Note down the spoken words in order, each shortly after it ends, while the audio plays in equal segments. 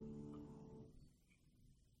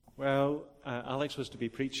Well, Alex was to be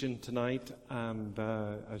preaching tonight, and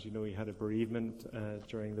as you know, he had a bereavement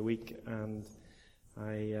during the week, and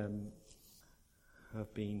I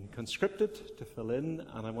have been conscripted to fill in,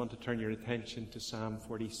 and I want to turn your attention to Psalm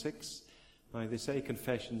 46. Now, they say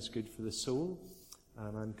confession's good for the soul,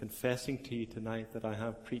 and I'm confessing to you tonight that I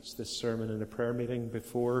have preached this sermon in a prayer meeting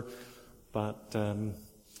before, but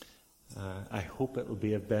I hope it will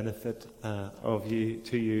be a benefit to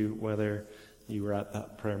you, whether you were at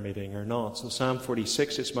that prayer meeting or not. So Psalm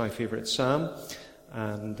 46 is my favourite psalm,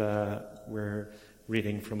 and we're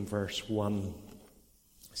reading from verse 1.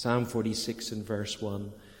 Psalm 46 and verse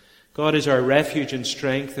 1. God is our refuge and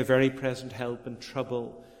strength, a very present help in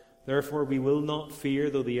trouble. Therefore we will not fear,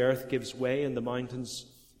 though the earth gives way and the mountains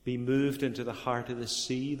be moved into the heart of the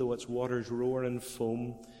sea, though its waters roar and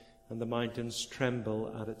foam and the mountains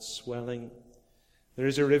tremble at its swelling. There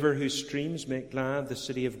is a river whose streams make glad the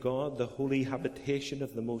city of God, the holy habitation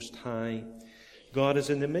of the Most High. God is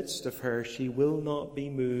in the midst of her. She will not be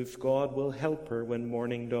moved. God will help her when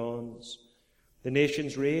morning dawns. The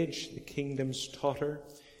nations rage, the kingdoms totter.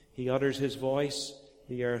 He utters his voice,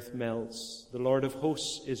 the earth melts. The Lord of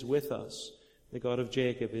hosts is with us. The God of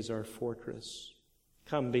Jacob is our fortress.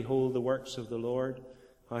 Come, behold the works of the Lord,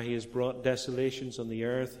 how he has brought desolations on the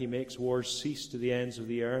earth. He makes wars cease to the ends of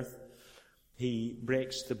the earth. He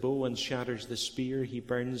breaks the bow and shatters the spear. He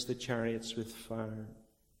burns the chariots with fire.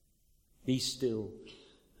 Be still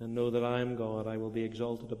and know that I am God. I will be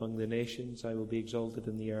exalted among the nations. I will be exalted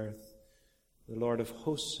in the earth. The Lord of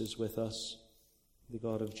hosts is with us. The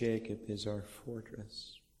God of Jacob is our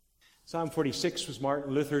fortress. Psalm 46 was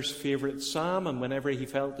Martin Luther's favourite psalm, and whenever he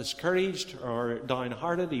felt discouraged or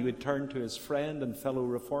downhearted, he would turn to his friend and fellow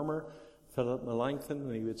reformer, Philip Melanchthon,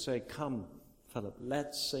 and he would say, "Come, Philip,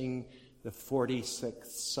 let's sing the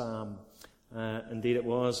 46th Psalm." Indeed it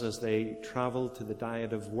was, as they travelled to the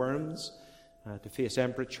Diet of Worms to face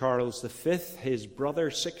Emperor Charles V, his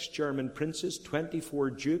brother, 6 German princes,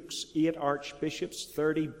 24 dukes, 8 archbishops,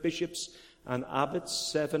 30 bishops and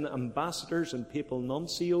abbots, 7 ambassadors and papal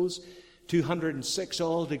nuncios, 206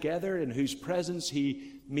 altogether, in whose presence he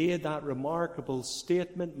made that remarkable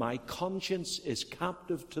statement, "My conscience is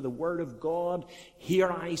captive to the word of God. Here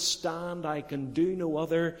I stand, I can do no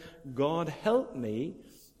other. God help me,"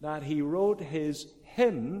 that he wrote his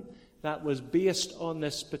hymn that was based on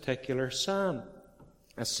this particular psalm.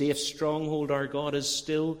 A safe stronghold our God is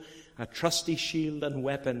still, a trusty shield and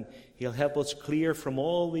weapon. He'll help us clear from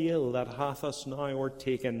all the ill that hath us now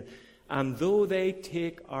o'ertaken. And though they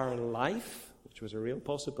take our life, which was a real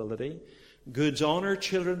possibility, goods, honour,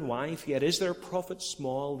 children, wife, yet is their profit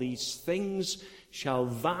small. These things shall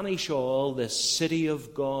vanish all. The city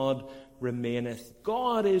of God remaineth.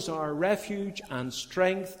 God is our refuge and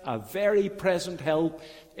strength, a very present help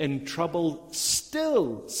in trouble.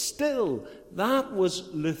 Still, that was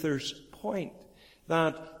Luther's point,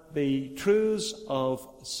 that the truths of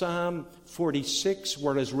Psalm 46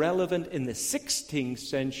 were as relevant in the 16th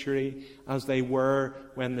century as they were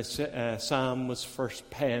when the psalm was first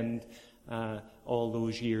penned all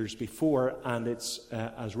those years before, and it's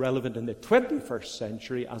as relevant in the 21st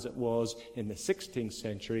century as it was in the 16th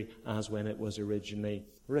century as when it was originally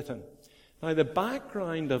written. Now, the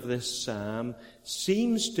background of this psalm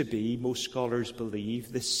seems to be, most scholars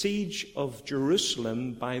believe, the siege of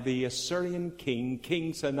Jerusalem by the Assyrian king,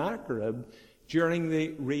 King Sennacherib, during the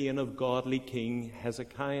reign of godly King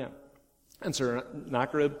Hezekiah. And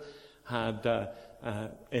Sennacherib had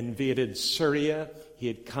invaded Syria. He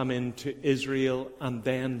had come into Israel and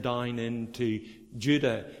then down into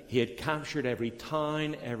Judah. He had captured every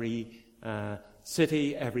town, every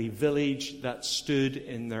city, every village that stood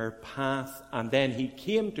in their path. And then he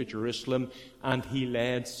came to Jerusalem and he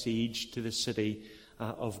laid siege to the city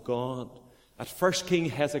of God. At first, King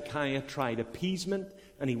Hezekiah tried appeasement,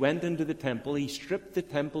 and he went into the temple. He stripped the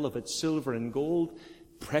temple of its silver and gold,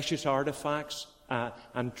 precious artifacts,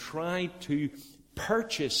 and tried to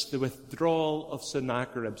purchase the withdrawal of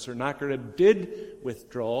Sennacherib. Sennacherib did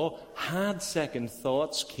withdraw, had second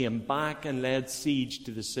thoughts, came back and laid siege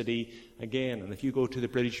to the city again. And if you go to the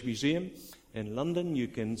British Museum in London, you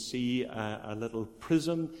can see a little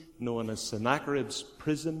prism known as Sennacherib's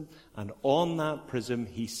prism. And on that prism,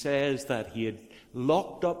 he says that he had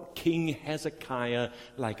locked up King Hezekiah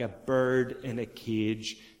like a bird in a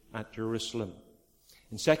cage at Jerusalem.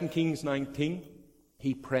 In 2 Kings 19,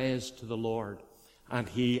 he prays to the Lord. And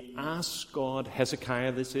he asks God,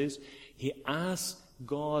 Hezekiah this is, he asks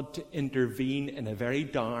God to intervene in a very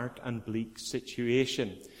dark and bleak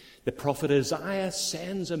situation. The prophet Isaiah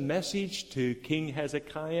sends a message to King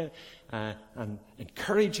Hezekiah and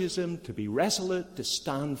encourages him to be resolute, to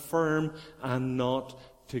stand firm, and not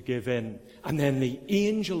to give in. And then the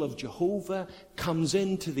angel of Jehovah comes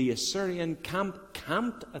into the Assyrian camp,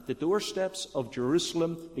 camped at the doorsteps of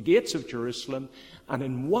Jerusalem, the gates of Jerusalem, and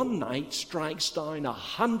in one night strikes down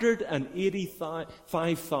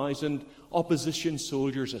 185,000 opposition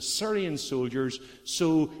soldiers, Assyrian soldiers,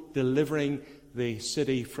 so delivering the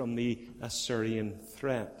city from the Assyrian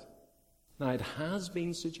threat. Now, it has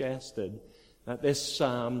been suggested that this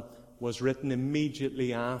psalm was written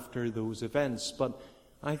immediately after those events, but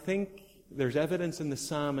I think there's evidence in the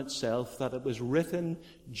psalm itself that it was written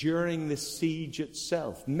during the siege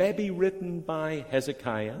itself, maybe written by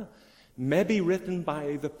Hezekiah, maybe written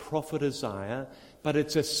by the prophet Isaiah, but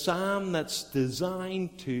it's a psalm that's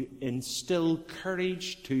designed to instill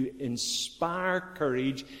courage, to inspire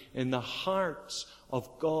courage in the hearts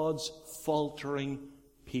of God's faltering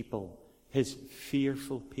people, his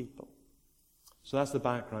fearful people. So that's the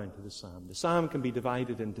background to the psalm. The psalm can be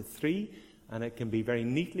divided into three, and it can be very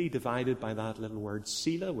neatly divided by that little word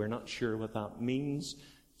Selah. We're not sure what that means.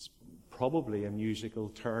 It's probably a musical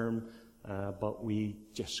term, but we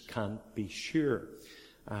just can't be sure.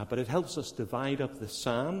 But it helps us divide up the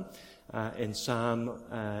psalm. In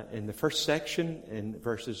the first section, in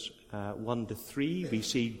verses 1 to 3, we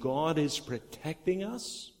see God is protecting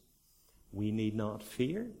us. We need not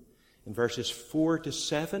fear. In verses 4 to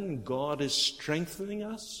 7, God is strengthening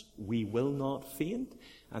us. We will not faint.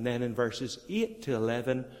 And then in verses 8 to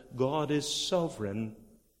 11, God is sovereign.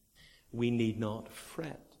 We need not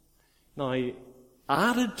fret. Now,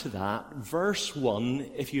 added to that, verse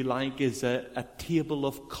 1, if you like, is a table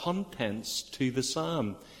of contents to the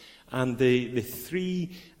psalm. And the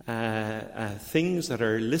three things that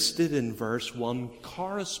are listed in verse 1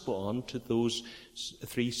 correspond to those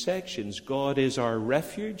three sections. God is our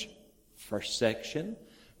refuge, first section.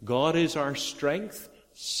 God is our strength,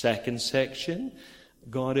 second section.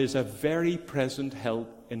 God is a very present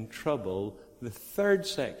help in trouble, the third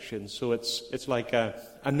section. So it's like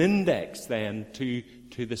an index then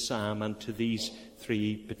to the psalm and to these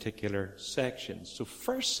three particular sections. So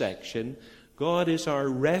first section, God is our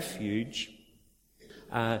refuge.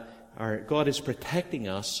 God is protecting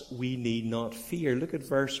us. We need not fear. Look at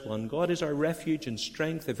verse 1. God is our refuge and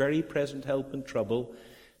strength, a very present help in trouble.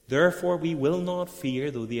 Therefore we will not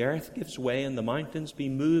fear, though the earth gives way and the mountains be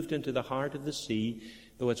moved into the heart of the sea,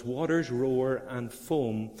 though its waters roar and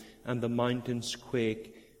foam and the mountains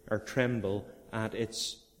quake or tremble at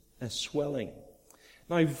its swelling.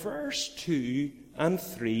 Now, verse 2 and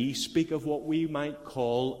 3 speak of what we might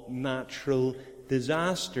call natural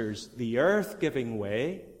disasters. The earth giving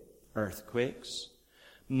way, earthquakes,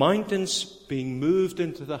 mountains being moved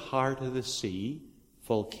into the heart of the sea,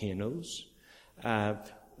 volcanoes,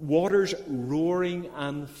 waters roaring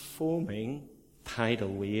and foaming, tidal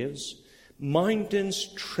waves, mountains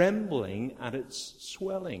trembling at its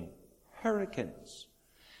swelling, hurricanes.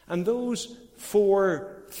 And those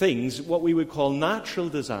four things, what we would call natural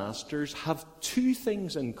disasters, have two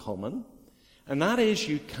things in common, and that is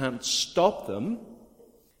you can't stop them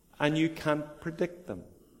and you can't predict them.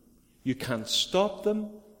 You can't stop them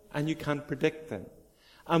and you can't predict them.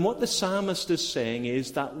 And what the psalmist is saying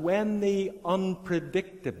is that when the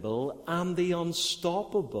unpredictable and the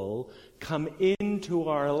unstoppable come into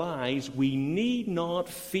our lives, we need not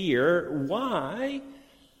fear. Why?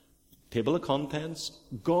 Table of contents.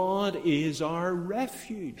 God is our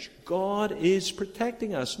refuge. God is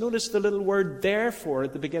protecting us. Notice the little word therefore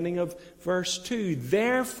at the beginning of verse 2.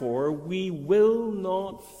 Therefore we will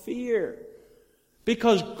not fear.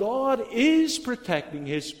 Because God is protecting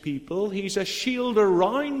his people. He's a shield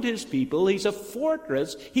around his people. He's a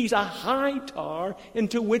fortress. He's a high tower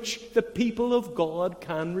into which the people of God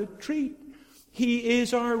can retreat. He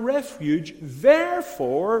is our refuge.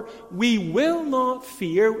 Therefore, we will not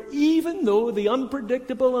fear, even though the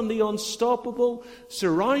unpredictable and the unstoppable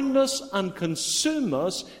surround us and consume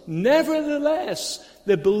us. Nevertheless,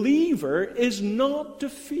 the believer is not to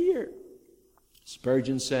fear.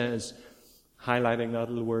 Spurgeon says, highlighting that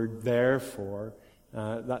little word, therefore,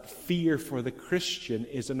 that fear for the Christian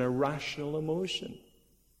is an irrational emotion.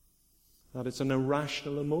 That it's an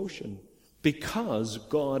irrational emotion. Because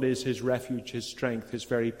God is his refuge, his strength, his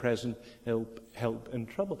very present help in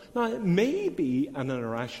trouble. Now, it may be an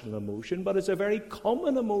irrational emotion, but it's a very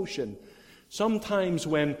common emotion. Sometimes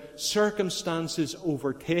when circumstances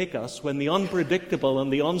overtake us, when the unpredictable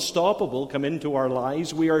and the unstoppable come into our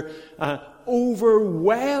lives, we are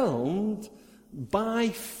overwhelmed by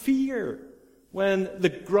fear. When the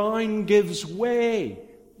ground gives way,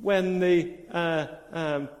 when the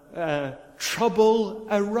trouble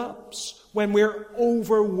erupts, when we're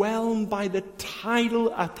overwhelmed by a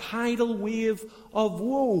tidal wave of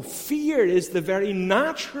woe. Fear is the very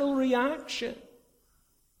natural reaction.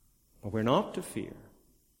 But we're not to fear,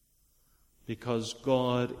 because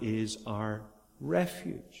God is our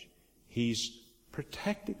refuge. He's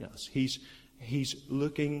protecting us. He's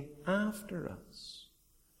looking after us.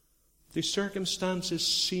 The circumstances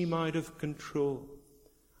seem out of control.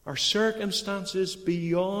 Are circumstances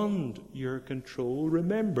beyond your control?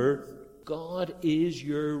 Remember, God is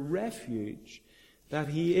your refuge. That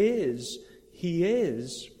He is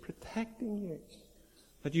protecting you.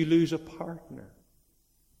 That you lose a partner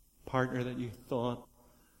that you thought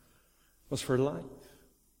was for life.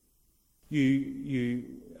 You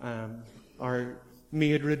are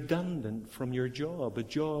made redundant from your job, a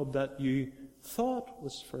job that you thought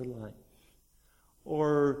was for life.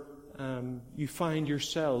 Or you find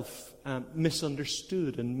yourself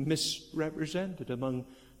misunderstood and misrepresented among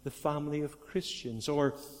the family of Christians.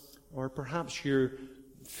 Or perhaps you're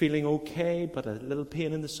feeling okay, but a little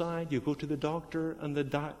pain in the side. You go to the doctor, and the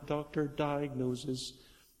doctor diagnoses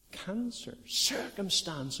cancer.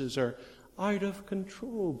 Circumstances are out of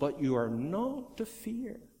control, but you are not to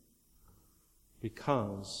fear,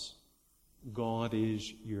 because God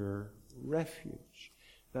is your refuge.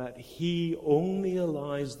 That He only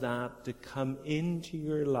allows that to come into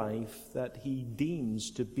your life that He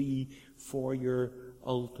deems to be for your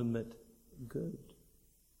ultimate good.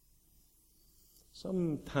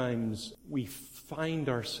 Sometimes we find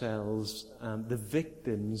ourselves the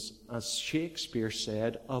victims, as Shakespeare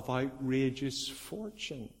said, of outrageous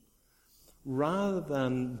fortune, rather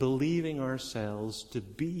than believing ourselves to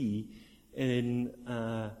be in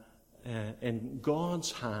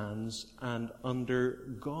God's hands and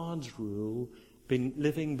under God's rule,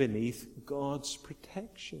 living beneath God's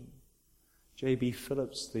protection. J.B.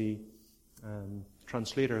 Phillips, the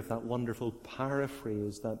translator of that wonderful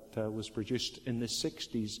paraphrase that was produced in the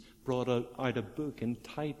 60s, brought out a book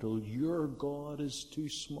entitled, Your God is Too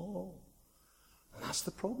Small. And that's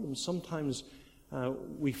the problem. Sometimes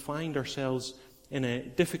we find ourselves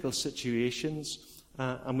in difficult situations,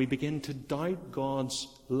 and we begin to doubt God's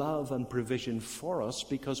love and provision for us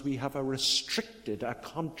because we have a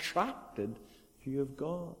contracted view of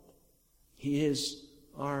God. He is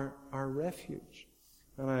our refuge.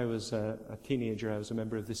 When I was a teenager, I was a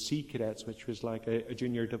member of the Sea Cadets, which was like a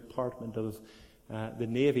junior department of the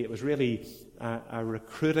Navy. It was really a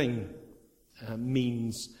recruiting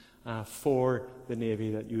means for the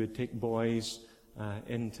Navy, that you would take boys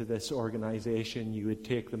into this organization. You would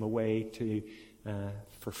take them away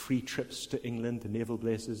for free trips to England, to naval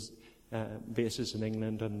bases in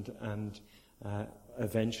England, and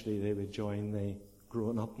eventually they would join the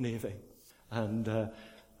grown-up Navy. And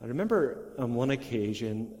I remember on one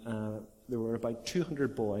occasion, there were about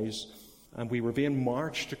 200 boys, and we were being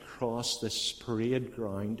marched across this parade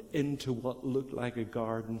ground into what looked like a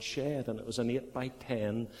garden shed, and it was an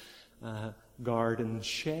 8x10 garden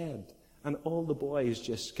shed. And all the boys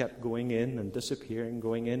just kept going in and disappearing,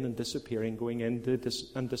 going in and disappearing, going in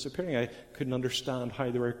and disappearing. I couldn't understand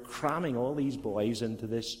how they were cramming all these boys into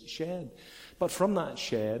this shed. But from that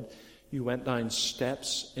shed, you went down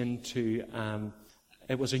steps into...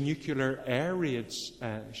 It was a nuclear air raid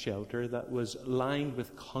shelter that was lined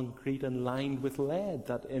with concrete and lined with lead,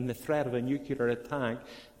 that in the threat of a nuclear attack,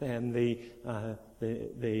 then the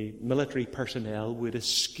military personnel would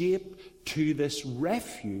escape to this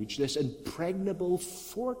refuge, this impregnable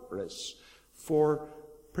fortress for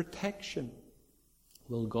protection.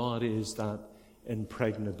 Well, God is that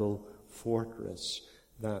impregnable fortress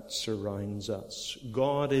that surrounds us.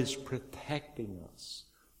 God is protecting us.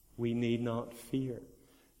 We need not fear.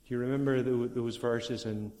 Do you remember those verses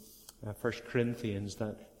in 1 Corinthians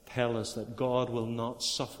that tell us that God will not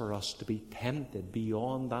suffer us to be tempted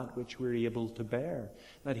beyond that which we're able to bear?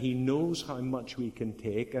 That He knows how much we can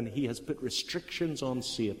take, and He has put restrictions on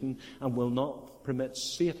Satan and will not permit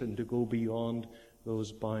Satan to go beyond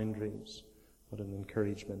those boundaries. What an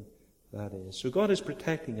encouragement that is. So God is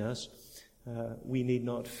protecting us. We need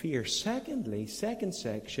not fear. Secondly, second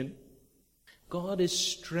section, God is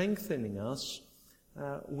strengthening us.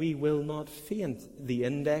 We will not faint. The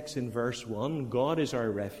index in verse 1, God is our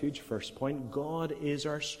refuge. First point, God is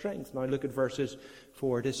our strength. Now look at verses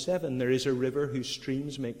 4 to 7. There is a river whose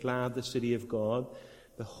streams make glad the city of God,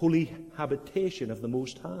 the holy habitation of the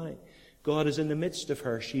Most High. God is in the midst of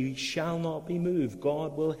her. She shall not be moved.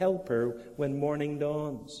 God will help her when morning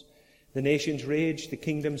dawns. The nations rage, the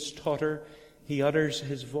kingdoms totter. He utters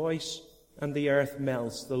His voice, and the earth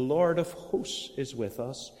melts. The Lord of hosts is with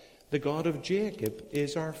us. The God of Jacob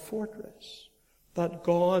is our fortress. that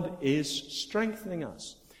God is strengthening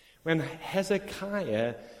us. When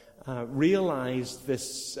Hezekiah realized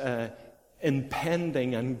this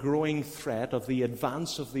impending and growing threat of the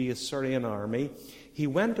advance of the Assyrian army, he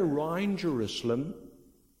went around Jerusalem.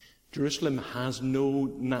 Jerusalem has no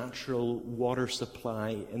natural water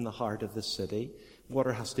supply in the heart of the city.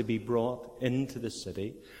 Water has to be brought into the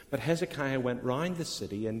city. But Hezekiah went round the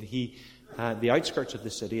city and the outskirts of the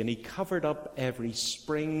city, and he covered up every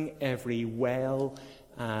spring, every well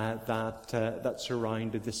that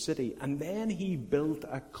surrounded the city. And then he built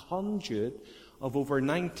a conduit of over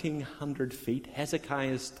 1,900 feet,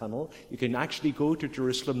 Hezekiah's tunnel. You can actually go to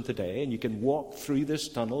Jerusalem today, and you can walk through this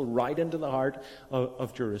tunnel right into the heart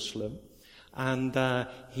of Jerusalem. And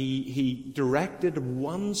he directed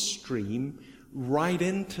one stream right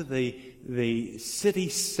into the city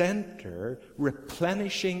center,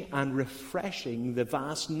 replenishing and refreshing the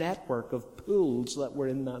vast network of pools that were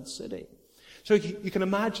in that city. So you can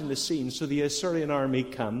imagine the scene. So the Assyrian army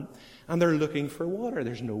come, and they're looking for water.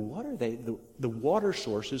 There's no water. The water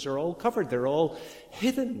sources are all covered. They're all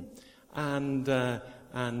hidden. And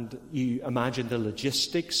you imagine the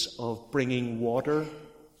logistics of bringing water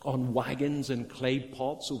on wagons and clay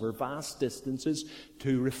pots over vast distances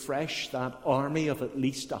to refresh that army of at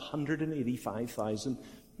least 185,000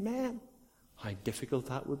 men. How difficult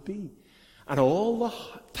that would be. And all the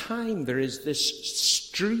time there is this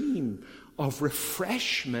stream of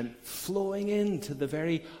refreshment flowing into the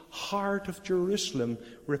very heart of Jerusalem,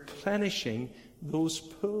 replenishing those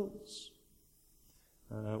pools.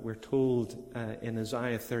 We're told in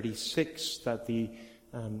Isaiah 36 that the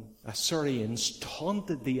Assyrians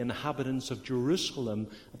taunted the inhabitants of Jerusalem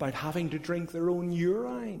about having to drink their own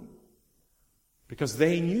urine, because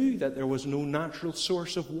they knew that there was no natural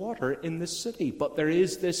source of water in the city. But there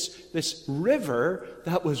is this river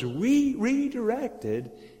that was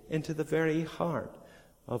redirected into the very heart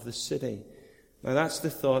of the city. Now that's the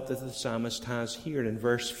thought that the psalmist has here in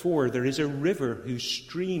verse 4. There is a river whose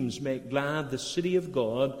streams make glad the city of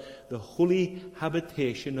God, the holy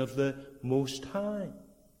habitation of the Most High.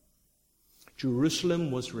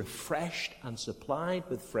 Jerusalem was refreshed and supplied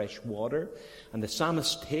with fresh water, and the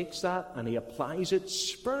psalmist takes that and he applies it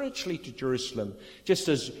spiritually to Jerusalem. Just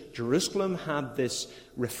as Jerusalem had this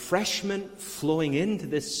refreshment flowing into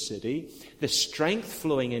this city, the strength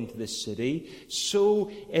flowing into this city,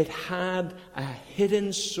 so it had a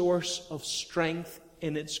hidden source of strength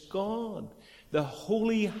in its God, the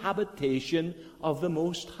holy habitation of the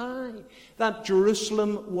Most High. That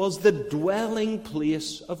Jerusalem was the dwelling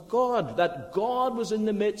place of God, that God was in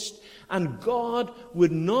the midst, and God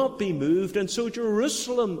would not be moved, and so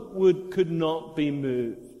Jerusalem could not be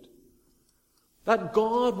moved. That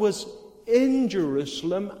God was in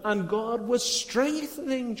Jerusalem, and God was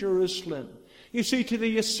strengthening Jerusalem. You see, to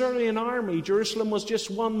the Assyrian army, Jerusalem was just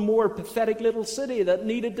one more pathetic little city that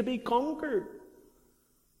needed to be conquered.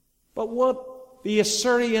 But what the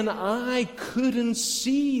Assyrian eye couldn't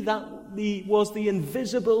see, that was the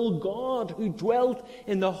invisible God who dwelt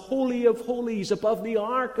in the Holy of Holies above the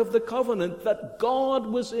Ark of the Covenant, that God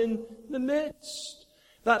was in the midst,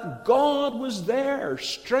 that God was there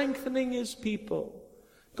strengthening his people.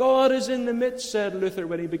 God is in the midst, said Luther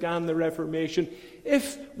when he began the Reformation.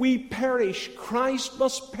 If we perish, Christ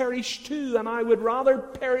must perish too, and I would rather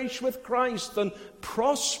perish with Christ than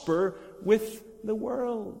prosper with the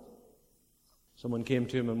world. Someone came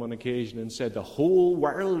to him on one occasion and said, "The whole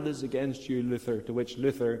world is against you, Luther," to which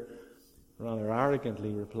Luther rather arrogantly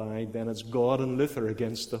replied, "Then it's God and Luther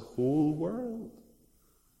against the whole world."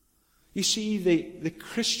 You see, the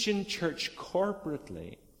Christian church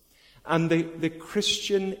corporately and the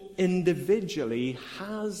Christian individually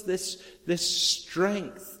has this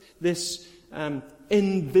strength, this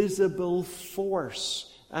invisible force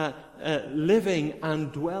living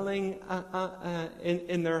and dwelling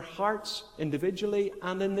in their hearts individually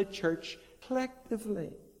and in the church collectively.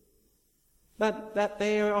 That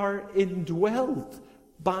they are indwelt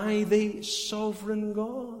by the sovereign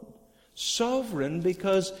God. Sovereign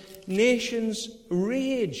because nations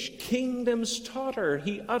rage, kingdoms totter.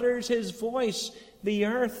 He utters his voice, the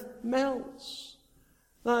earth melts.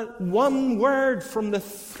 That one word from the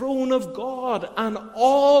throne of God and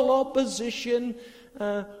all opposition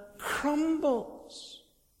crumbles.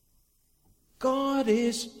 God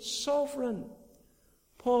is sovereign.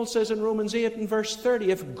 Paul says in Romans 8 and verse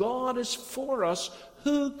 30, if God is for us,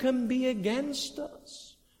 who can be against us?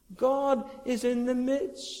 God is in the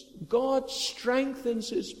midst. God strengthens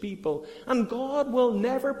his people. And God will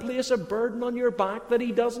never place a burden on your back that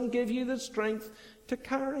he doesn't give you the strength to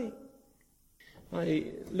carry.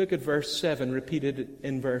 I look at verse 7, repeated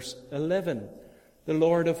in verse 11. The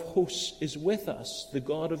Lord of hosts is with us. The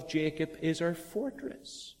God of Jacob is our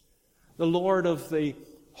fortress. The Lord of the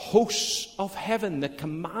hosts of heaven, the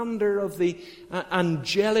commander of the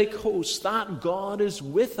angelic hosts, that God is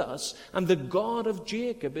with us, and the God of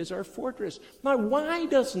Jacob is our fortress. Now, why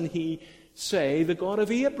doesn't he say the God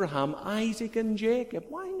of Abraham, Isaac, and Jacob?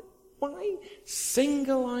 Why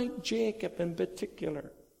single out Jacob in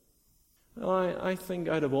particular? Well, I think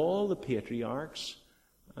out of all the patriarchs,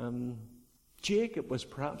 Jacob was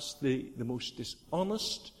perhaps the most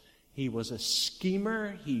dishonest. He was a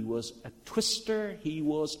schemer. He was a twister. He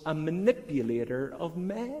was a manipulator of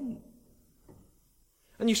men.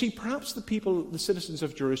 And you see, perhaps the citizens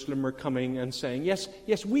of Jerusalem were coming and saying, yes,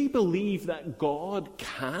 we believe that God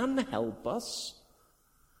can help us,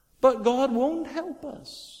 but God won't help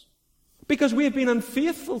us. Because we have been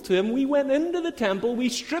unfaithful to him. We went into the temple, we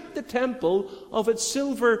stripped the temple of its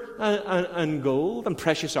silver and gold and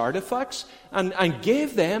precious artifacts and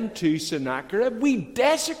gave them to Sennacherib. We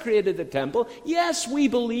desecrated the temple. Yes, we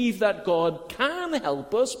believe that God can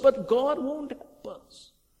help us, but God won't help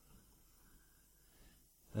us.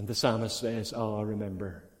 And the psalmist says,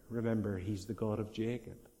 remember, he's the God of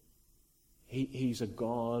Jacob. He's a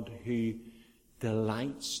God who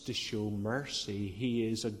delights to show mercy. He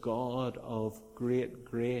is a God of great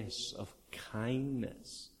grace, of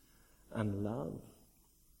kindness and love.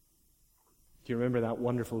 Do you remember that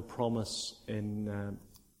wonderful promise in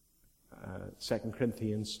 2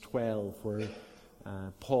 Corinthians 12 where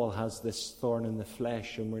Paul has this thorn in the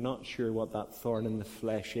flesh, and we're not sure what that thorn in the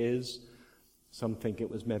flesh is. Some think it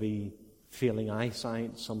was maybe failing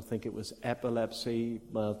eyesight. Some think it was epilepsy.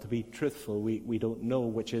 Well, to be truthful, we don't know,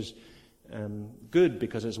 which is good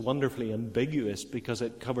because it's wonderfully ambiguous, because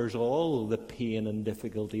it covers all the pain and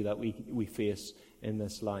difficulty that we face in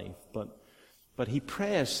this life. But he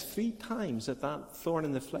prays 3 times that thorn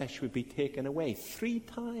in the flesh would be taken away. 3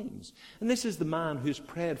 times. And this is the man who's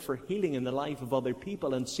prayed for healing in the life of other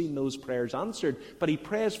people and seen those prayers answered. But he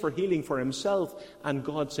prays for healing for himself, and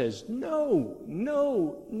God says, no,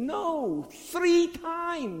 no, no. 3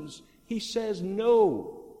 times he says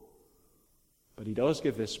no. But he does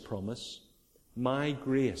give this promise: my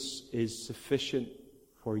grace is sufficient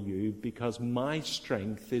for you, because my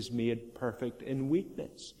strength is made perfect in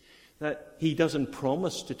weakness. That he doesn't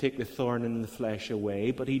promise to take the thorn in the flesh away,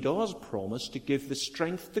 but he does promise to give the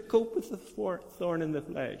strength to cope with the thorn in the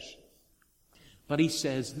flesh. But he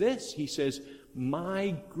says this, he says,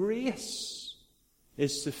 my grace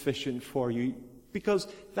is sufficient for you. Because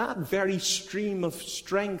that very stream of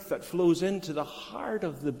strength that flows into the heart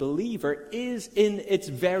of the believer is in its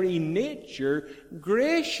very nature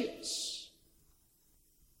gracious.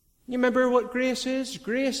 You remember what grace is?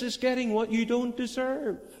 Grace is getting what you don't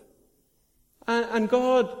deserve. And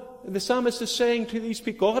God, the psalmist is saying to these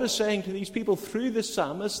people, God is saying to these people through the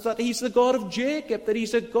psalmist that he's the God of Jacob, that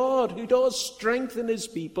he's a God who does strengthen his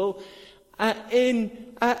people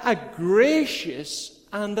in a gracious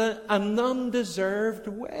and an undeserved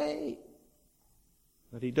way.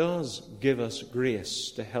 That he does give us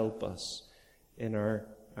grace to help us in our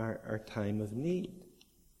time of need.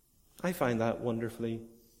 I find that wonderfully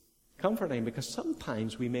comforting, because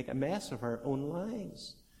sometimes we make a mess of our own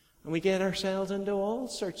lives. And we get ourselves into all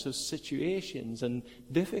sorts of situations and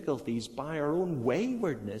difficulties by our own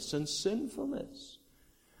waywardness and sinfulness.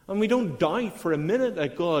 And we don't doubt for a minute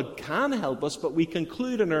that God can help us, but we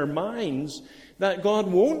conclude in our minds that God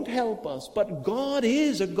won't help us. But God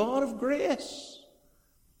is a God of grace.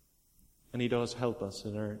 And he does help us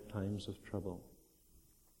in our times of trouble.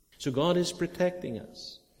 So God is protecting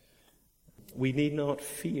us. We need not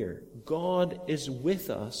fear. God is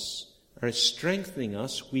with us, or is strengthening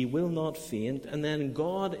us. We will not faint. And then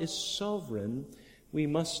God is sovereign. We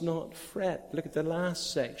must not fret. Look at the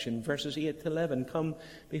last section, verses 8 to 11. Come,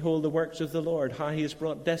 behold the works of the Lord, how he has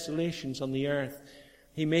brought desolations on the earth.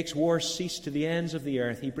 He makes war cease to the ends of the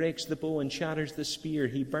earth. He breaks the bow and shatters the spear.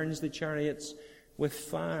 He burns the chariots with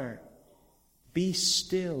fire. Be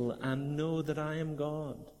still and know that I am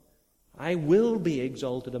God. I will be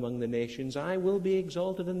exalted among the nations. I will be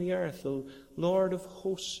exalted in the earth. The Lord of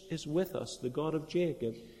hosts is with us. The God of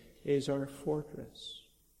Jacob is our fortress.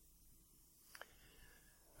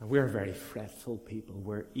 And we're a very fretful people.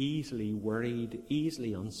 We're easily worried,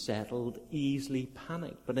 easily unsettled, easily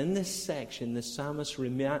panicked. But in this section, the psalmist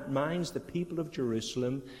reminds the people of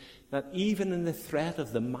Jerusalem that even in the threat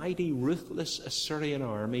of the mighty, ruthless Assyrian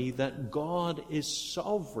army, that God is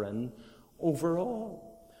sovereign over all.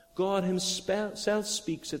 God himself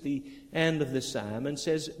speaks at the end of the psalm and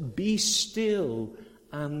says, be still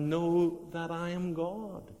and know that I am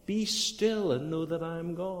God. Be still and know that I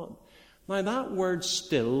am God. Now that word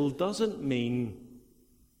still doesn't mean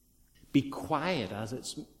be quiet as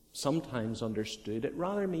it's sometimes understood. It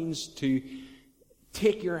rather means to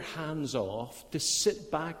take your hands off, to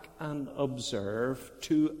sit back and observe,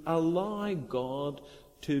 to allow God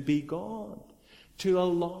to be God, to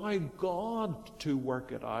allow God to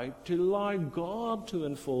work it out, to allow God to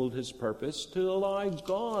unfold his purpose, to allow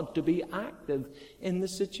God to be active in the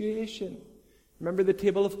situation. Remember the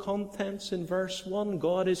table of contents in verse 1.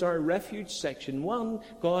 God is our refuge, section 1.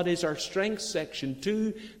 God is our strength, section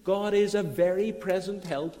 2. God is a very present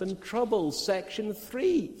help in trouble, section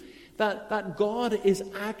 3. That God is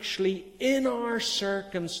actually in our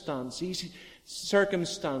circumstances.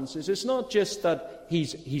 It's not just that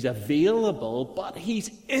he's available, but he's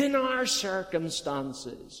in our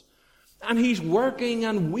circumstances. And he's working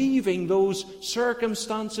and weaving those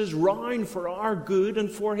circumstances round for our good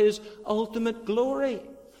and for his ultimate glory.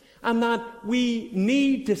 And that we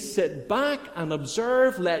need to sit back and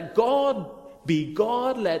observe, let God be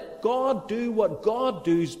God, let God do what God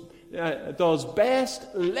does best,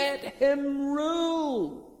 let him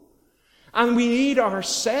rule. And we need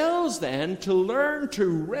ourselves then to learn to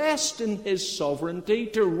rest in his sovereignty,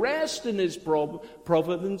 to rest in his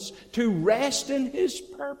providence, to rest in his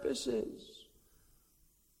purposes.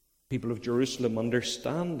 People of Jerusalem,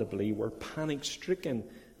 understandably, were panic-stricken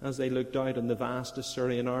as they looked out on the vast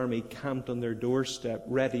Assyrian army camped on their doorstep,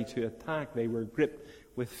 ready to attack. They were gripped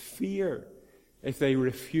with fear. If they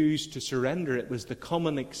refused to surrender, it was the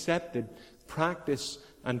common accepted practice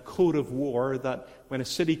and code of war that when a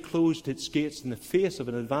city closed its gates in the face of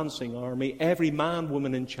an advancing army, every man,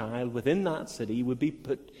 woman and child within that city would be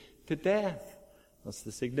put to death. That's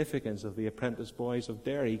the significance of the apprentice boys of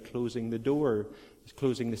Derry closing the door,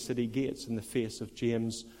 closing the city gates in the face of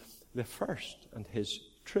James I and his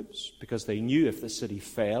troops, because they knew if the city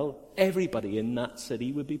fell, everybody in that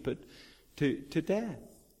city would be put to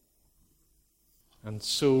death. And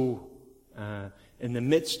so, in the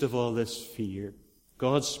midst of all this fear,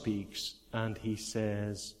 God speaks and he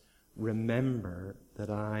says, remember that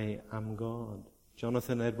I am God.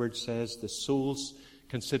 Jonathan Edwards says the soul's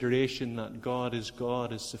consideration that God is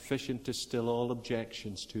sufficient to still all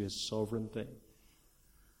objections to his sovereignty.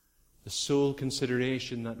 The sole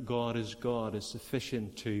consideration that God is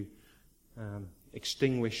sufficient to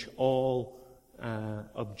extinguish all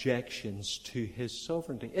objections to his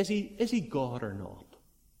sovereignty. Is he God or not?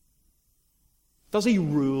 Does he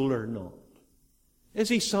rule or not? Is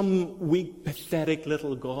he some weak, pathetic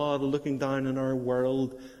little God looking down on our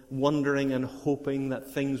world, wondering and hoping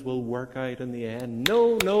that things will work out in the end?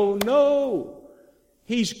 No, no, no!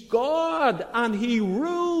 He's God, and he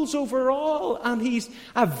rules over all, and he's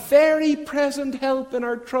a very present help in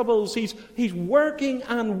our troubles. He's working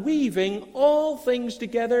and weaving all things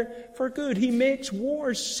together for good. He makes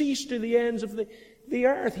wars cease to the ends of the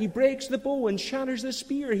earth. He breaks the bow and shatters the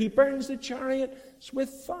spear. He burns the chariots with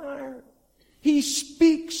fire. He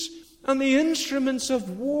speaks, and the instruments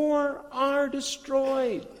of war are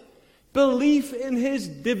destroyed. Belief in his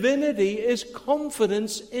divinity is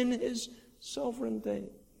confidence in his sovereignty.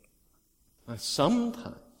 Now,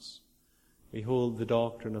 sometimes we hold the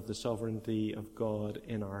doctrine of the sovereignty of God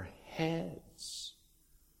in our heads,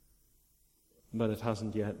 but it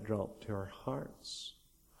hasn't yet dropped to our hearts.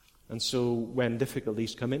 And so when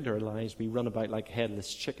difficulties come into our lives, we run about like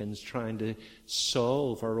headless chickens trying to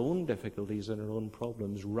solve our own difficulties and our own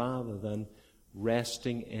problems rather than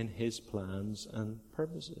resting in his plans and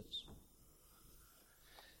purposes.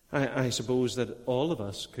 I suppose that all of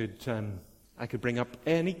us could, I could bring up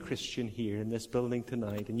any Christian here in this building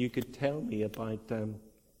tonight, and you could tell me about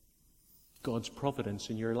God's providence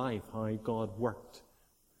in your life, how God worked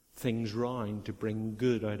things round to bring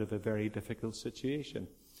good out of a very difficult situation.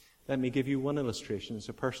 Let me give you one illustration. It's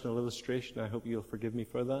a personal illustration. I hope you'll forgive me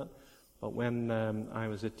for that. But when I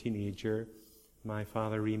was a teenager, my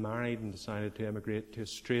father remarried and decided to emigrate to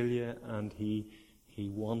Australia, and he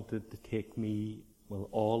wanted to take me, well,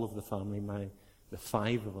 all of the family, the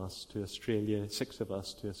 5 of us to Australia, 6 of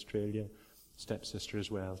us to Australia, stepsister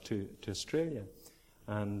as well, to Australia.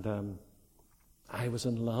 And I was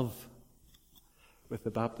in love with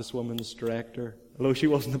the Baptist Women's Director, although she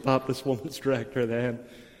wasn't the Baptist Women's Director then.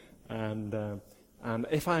 And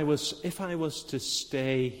if I was to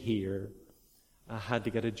stay here, I had to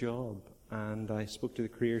get a job. And I spoke to the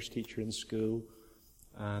careers teacher in school,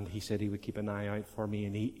 and he said he would keep an eye out for me.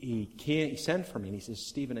 And he sent for me, and he says,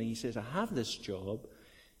 Stephen, and he says, I have this job.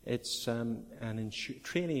 It's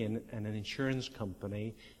training in an insurance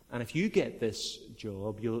company, and if you get this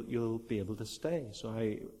job, you'll be able to stay.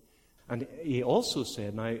 And he also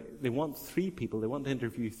said, now they want 3 people. They want to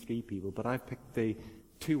interview 3 people, but I've picked the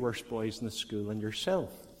 2 worst boys in the school and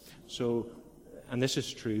yourself. So and this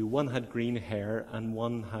is true, one had green hair and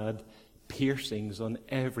one had piercings on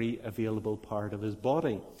every available part of his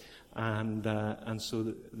body. And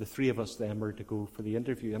so the three of us then were to go for the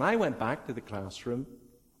interview. And I went back to the classroom,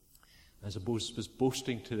 as I was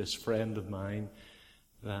boasting to this friend of mine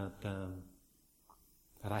that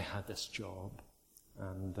I had this job.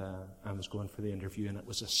 And I was going for the interview, and it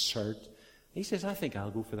was a cert. He says, I think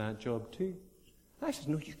I'll go for that job too. And I said,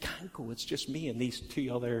 no, you can't go. It's just me and these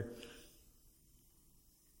two other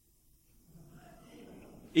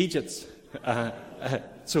Egypts.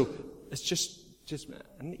 So it's just,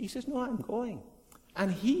 and he says, no, I'm going.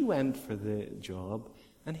 And he went for the job,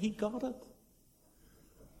 and he got it.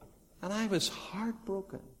 And I was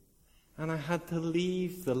heartbroken. And I had to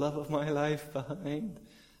leave the love of my life behind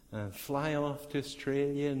and fly off to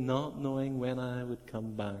Australia, not knowing when I would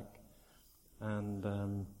come back. And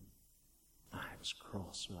I was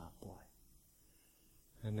cross with that boy.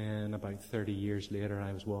 And then about 30 years later,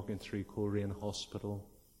 I was walking through Coleraine Hospital.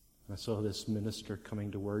 I saw this minister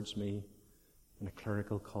coming towards me in a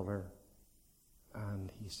clerical collar.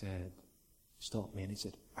 And he said, stopped me, and he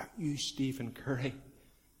said, are you Stephen Curry?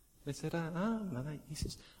 I said, I am. And he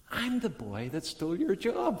says, I'm the boy that stole your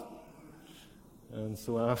job. And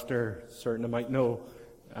so after a certain amount,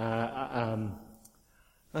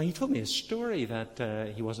 he told me a story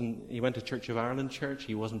that he went to Church of Ireland church.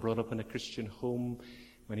 He wasn't brought up in a Christian home.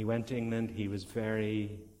 When he went to England, he was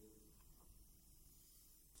very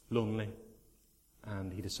lonely.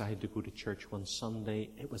 And he decided to go to church one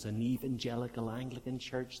Sunday. It was an evangelical Anglican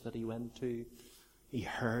church that he went to. He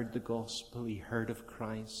heard the gospel, he heard of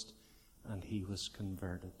Christ, and he was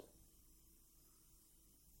converted.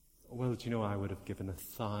 Well, do you know, I would have given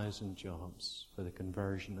 1,000 jobs for the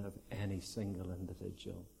conversion of any single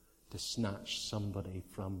individual to snatch somebody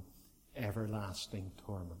from everlasting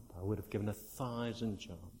torment. I would have given 1,000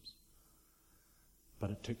 jobs.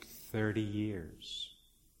 But it took 30 years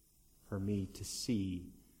for me to see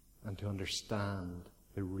and to understand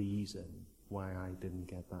the reason why I didn't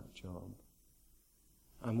get that job.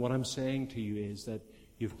 And what I'm saying to you is that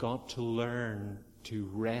you've got to learn to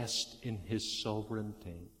rest in His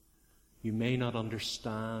sovereignty. You may not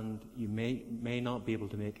understand, you may not be able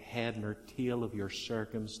to make head nor tail of your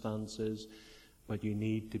circumstances, but you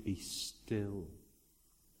need to be still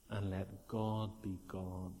and let God be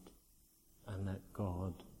God and let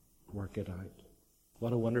God work it out.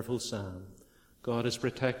 What a wonderful psalm. God is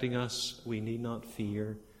protecting us, we need not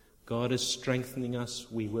fear. God is strengthening us,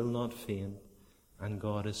 we will not faint. And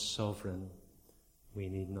God is sovereign, we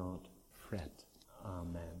need not fret.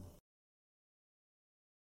 Amen.